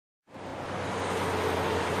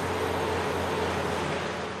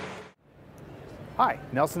Hi,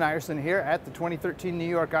 Nelson Ierson here at the 2013 New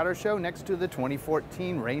York Auto Show next to the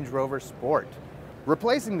 2014 Range Rover Sport.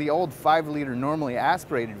 Replacing the old 5-liter normally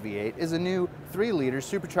aspirated V8 is a new 3-liter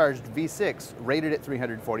supercharged V6 rated at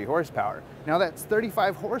 340 horsepower. Now that's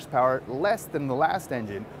 35 horsepower less than the last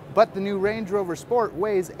engine, but the new Range Rover Sport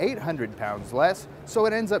weighs 800 pounds less, so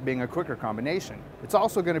it ends up being a quicker combination. It's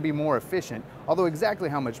also going to be more efficient, although exactly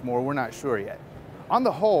how much more we're not sure yet. On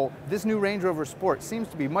the whole, this new Range Rover Sport seems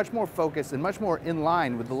to be much more focused and much more in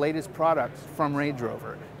line with the latest products from Range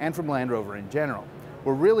Rover and from Land Rover in general.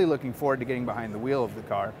 We're really looking forward to getting behind the wheel of the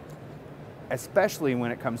car, especially when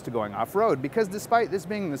it comes to going off-road, because despite this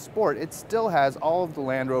being the Sport, it still has all of the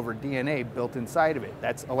Land Rover DNA built inside of it.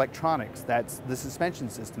 That's electronics, that's the suspension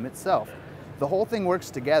system itself. The whole thing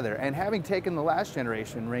works together, and having taken the last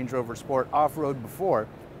generation Range Rover Sport off-road before,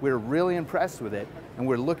 we're really impressed with it, and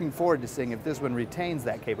we're looking forward to seeing if this one retains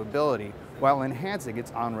that capability while enhancing its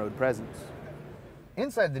on-road presence.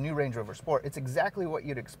 Inside the new Range Rover Sport, it's exactly what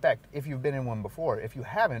you'd expect if you've been in one before. If you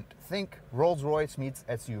haven't, think Rolls-Royce meets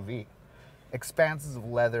SUV. Expanses of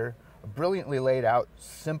leather, a brilliantly laid out,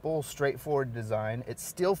 simple, straightforward design. It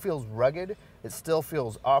still feels rugged, it still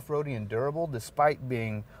feels off-roady and durable, despite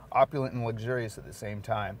being opulent and luxurious at the same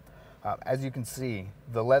time. As you can see,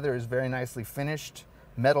 the leather is very nicely finished,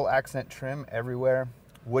 metal accent trim everywhere,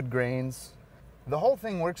 wood grains. The whole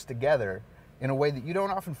thing works together in a way that you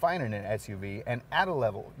don't often find in an SUV, and at a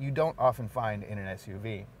level you don't often find in an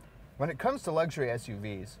SUV. When it comes to luxury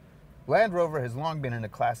SUVs, Land Rover has long been in a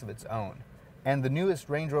class of its own, and the newest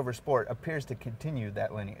Range Rover Sport appears to continue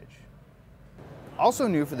that lineage. Also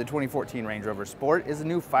new for the 2014 Range Rover Sport is a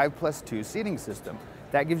new 5+2 seating system.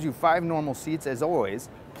 That gives you 5 normal seats as always,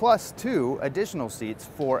 plus 2 additional seats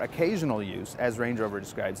for occasional use, as Range Rover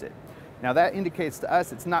describes it. Now that indicates to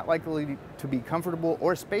us it's not likely to be comfortable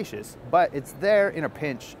or spacious, but it's there in a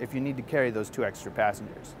pinch if you need to carry those 2 extra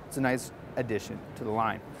passengers. It's a nice addition to the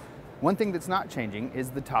line. One thing that's not changing is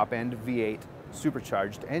the top-end V8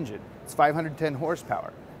 supercharged engine. It's 510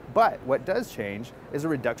 horsepower. But what does change is a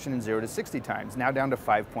reduction in 0 to 60 times, now down to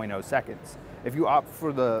 5.0 seconds. If you opt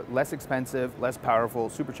for the less expensive, less powerful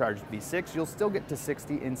supercharged V6, you'll still get to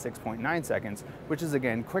 60 in 6.9 seconds, which is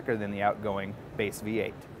again quicker than the outgoing base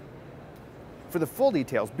V8. For the full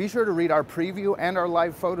details, be sure to read our preview and our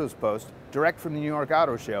live photos post direct from the New York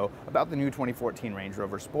Auto Show about the new 2014 Range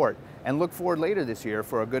Rover Sport. And look forward later this year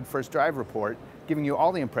for a good first drive report, giving you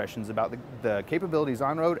all the impressions about the capabilities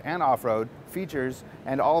on-road and off-road, features,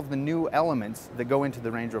 and all of the new elements that go into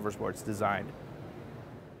the Range Rover Sport's design.